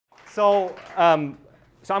So,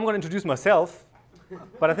 so I'm going to introduce myself,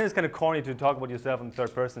 but I think it's kind of corny to talk about yourself in the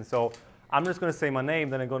third person. So I'm just going to say my name,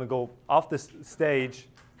 then I'm going to go off this stage.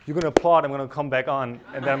 You're going to applaud. I'm going to come back on,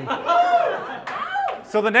 and then.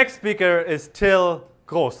 So the next speaker is Till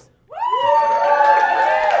Groß.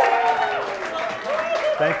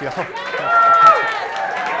 Thank you.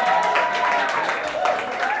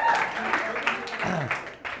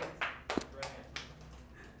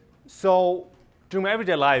 So during my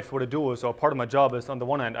everyday life, what I do is, or part of my job is, on the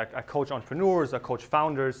one hand, I coach entrepreneurs, I coach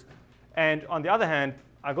founders, and on the other hand,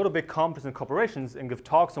 I go to big conferences and corporations and give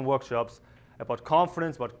talks and workshops about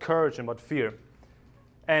confidence, about courage, and about fear.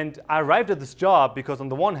 And I arrived at this job because on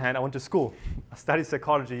the one hand, I went to school. I studied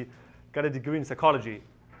psychology, got a degree in psychology.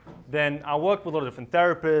 Then I worked with a lot of different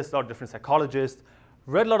therapists, a lot of different psychologists,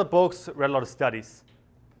 read a lot of books, read a lot of studies.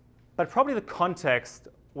 But probably the context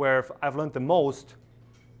where I've learned the most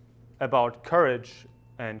about courage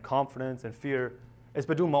and confidence and fear is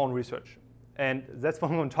by doing my own research. And that's what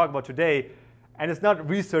I'm going to talk about today. And it's not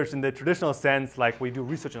research in the traditional sense, like we do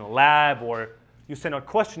research in a lab or you send out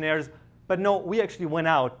questionnaires. But no, we actually went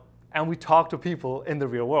out and we talked to people in the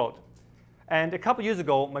real world. And a couple years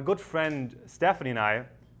ago, my good friend Stephanie and I,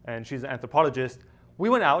 and she's an anthropologist, we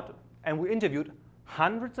went out and we interviewed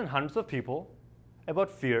hundreds and hundreds of people about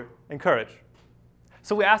fear and courage.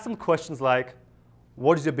 So we asked them questions like,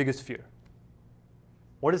 what is your biggest fear?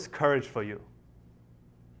 What is courage for you?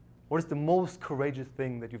 What is the most courageous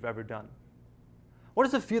thing that you've ever done? What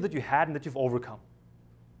is the fear that you had and that you've overcome?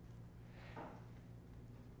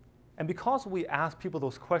 And because we asked people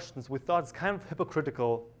those questions, we thought it's kind of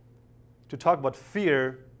hypocritical to talk about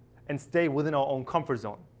fear and stay within our own comfort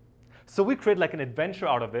zone. So we created like an adventure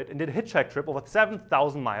out of it and did a hitchhike trip over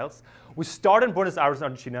 7,000 miles. We started in Buenos Aires,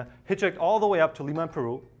 Argentina, hitchhiked all the way up to Lima in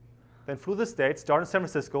Peru, then flew to the States, started in San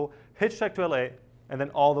Francisco, hitchhiked to LA, and then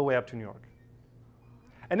all the way up to New York.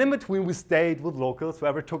 And in between, we stayed with locals,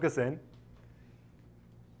 whoever took us in.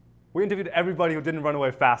 We interviewed everybody who didn't run away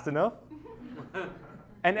fast enough.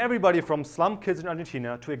 And everybody from slum kids in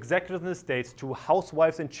Argentina to executives in the States to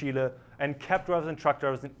housewives in Chile and cab drivers and truck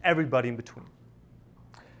drivers and everybody in between.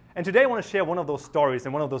 And today I want to share one of those stories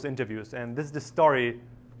and one of those interviews. And this is the story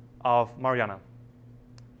of Mariana.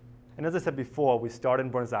 And as I said before, we started in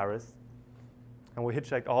Buenos Aires and we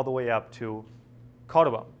hitchhiked all the way up to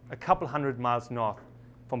Cordoba, a couple hundred miles north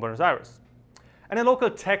from Buenos Aires. And a local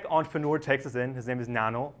tech entrepreneur takes us in. His name is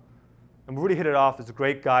Nano. And we really hit it off. He's a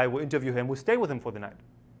great guy. We interview him. We stay with him for the night.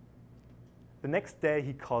 The next day,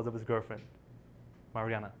 he calls up his girlfriend,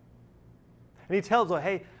 Mariana. And he tells her,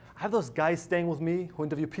 hey, I have those guys staying with me who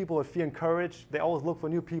interview people with fear and courage. They always look for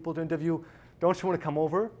new people to interview. Don't you want to come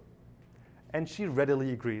over? And she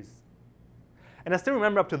readily agrees. And I still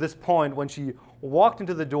remember up to this point when she walked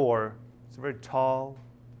into the door. She's very tall,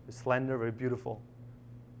 very slender, very beautiful.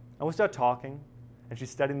 And we start talking. And she's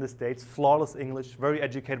studying the States, flawless English, very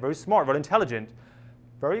educated, very smart, very intelligent,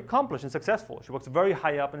 very accomplished and successful. She works very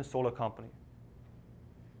high up in a solar company.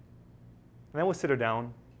 And then we sit her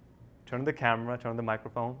down, turn on the camera, turn on the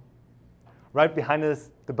microphone. Right behind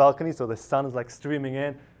us, the balcony, so the sun is like streaming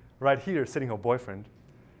in. Right here, sitting her boyfriend.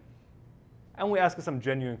 And we ask her some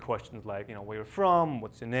genuine questions like, you know, where you're from,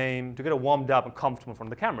 what's your name, to get her warmed up and comfortable in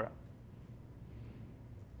front of the camera.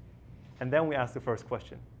 And then we ask the first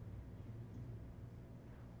question.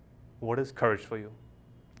 What is courage for you?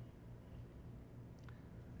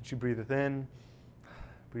 And she breathes in,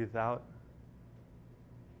 breathes out.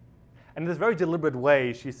 And in this very deliberate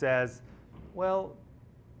way, she says, well,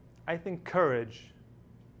 I think courage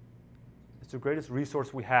is the greatest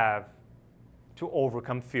resource we have to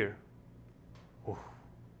overcome fear. Ooh,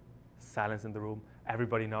 silence in the room.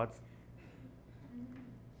 Everybody nods.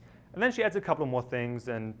 And then she adds a couple of more things,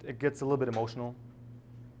 and it gets a little bit emotional.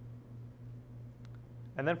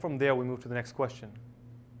 And then from there, we move to the next question.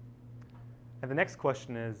 And the next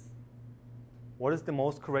question is, what is the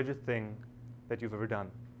most courageous thing that you've ever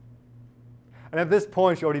done? And at this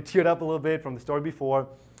point, she already teared up a little bit from the story before.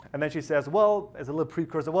 And then she says, well, as a little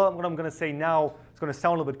precursor, well, what I'm going to say now is going to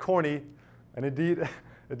sound a little bit corny. And indeed,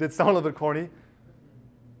 it did sound a little bit corny.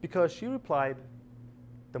 Because she replied,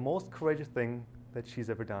 the most courageous thing that she's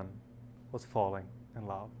ever done was falling in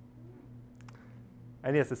love.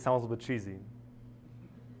 And yes, it sounds a bit cheesy.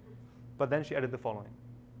 But then she added the following,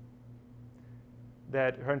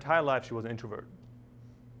 that her entire life she was an introvert.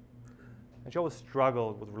 And she always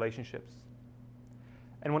struggled with relationships.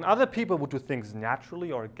 And when other people would do things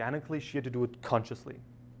naturally or organically, she had to do it consciously.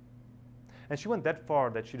 And she went that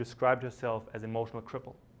far that she described herself as emotional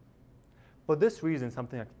cripple. For this reason,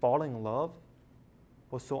 something like falling in love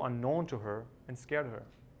was so unknown to her and scared her.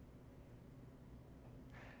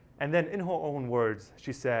 And then in her own words,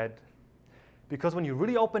 she said, because when you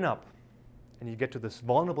really open up and you get to this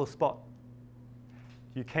vulnerable spot,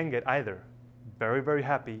 you can get either very, very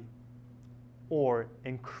happy or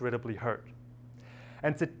incredibly hurt.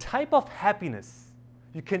 And it's a type of happiness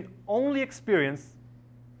you can only experience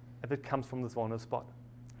if it comes from this vulnerable spot.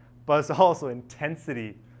 But it's also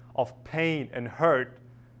intensity of pain and hurt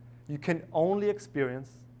you can only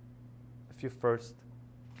experience if you first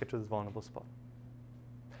get to this vulnerable spot.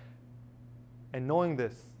 And knowing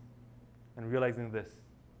this and realizing this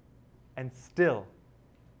and still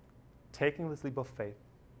taking this leap of faith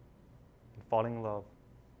and falling in love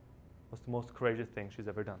was the most courageous thing she's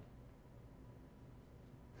ever done.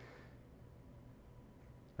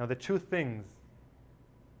 Now, there are two things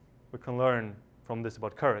we can learn from this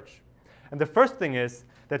about courage. And the first thing is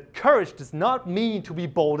that courage does not mean to be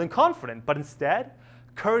bold and confident, but instead,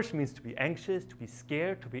 courage means to be anxious, to be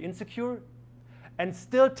scared, to be insecure, and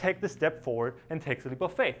still take the step forward and take the leap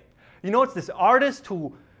of faith. You know, it's this artist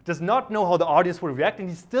who does not know how the audience will react, and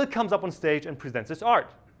he still comes up on stage and presents his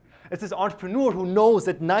art. It's this entrepreneur who knows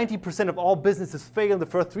that 90% of all businesses fail in the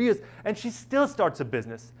first 3 years, and she still starts a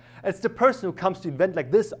business. It's the person who comes to an event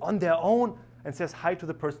like this on their own and says hi to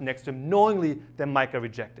the person next to him, knowingly they might get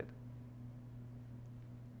rejected.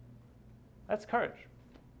 That's courage.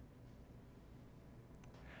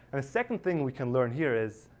 And the second thing we can learn here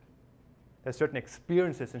is there's certain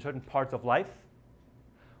experiences in certain parts of life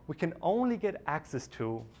we can only get access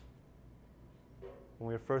to when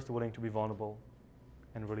we are first willing to be vulnerable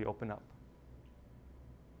and really open up.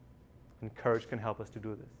 And courage can help us to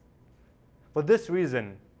do this. For this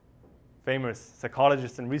reason, famous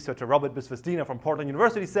psychologist and researcher Robert Biswas-Diener from Portland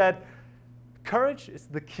University said, courage is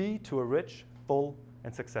the key to a rich, full,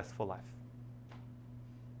 and successful life.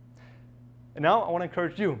 And now I want to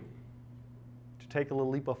encourage you to take a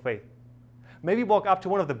little leap of faith. Maybe walk up to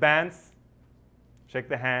one of the bands, shake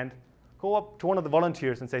the hand, go up to one of the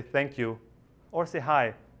volunteers and say thank you, or say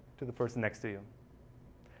hi to the person next to you.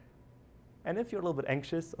 And if you're a little bit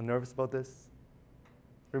anxious or nervous about this,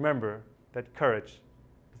 remember that courage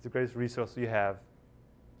is the greatest resource you have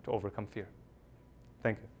to overcome fear.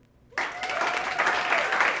 Thank you.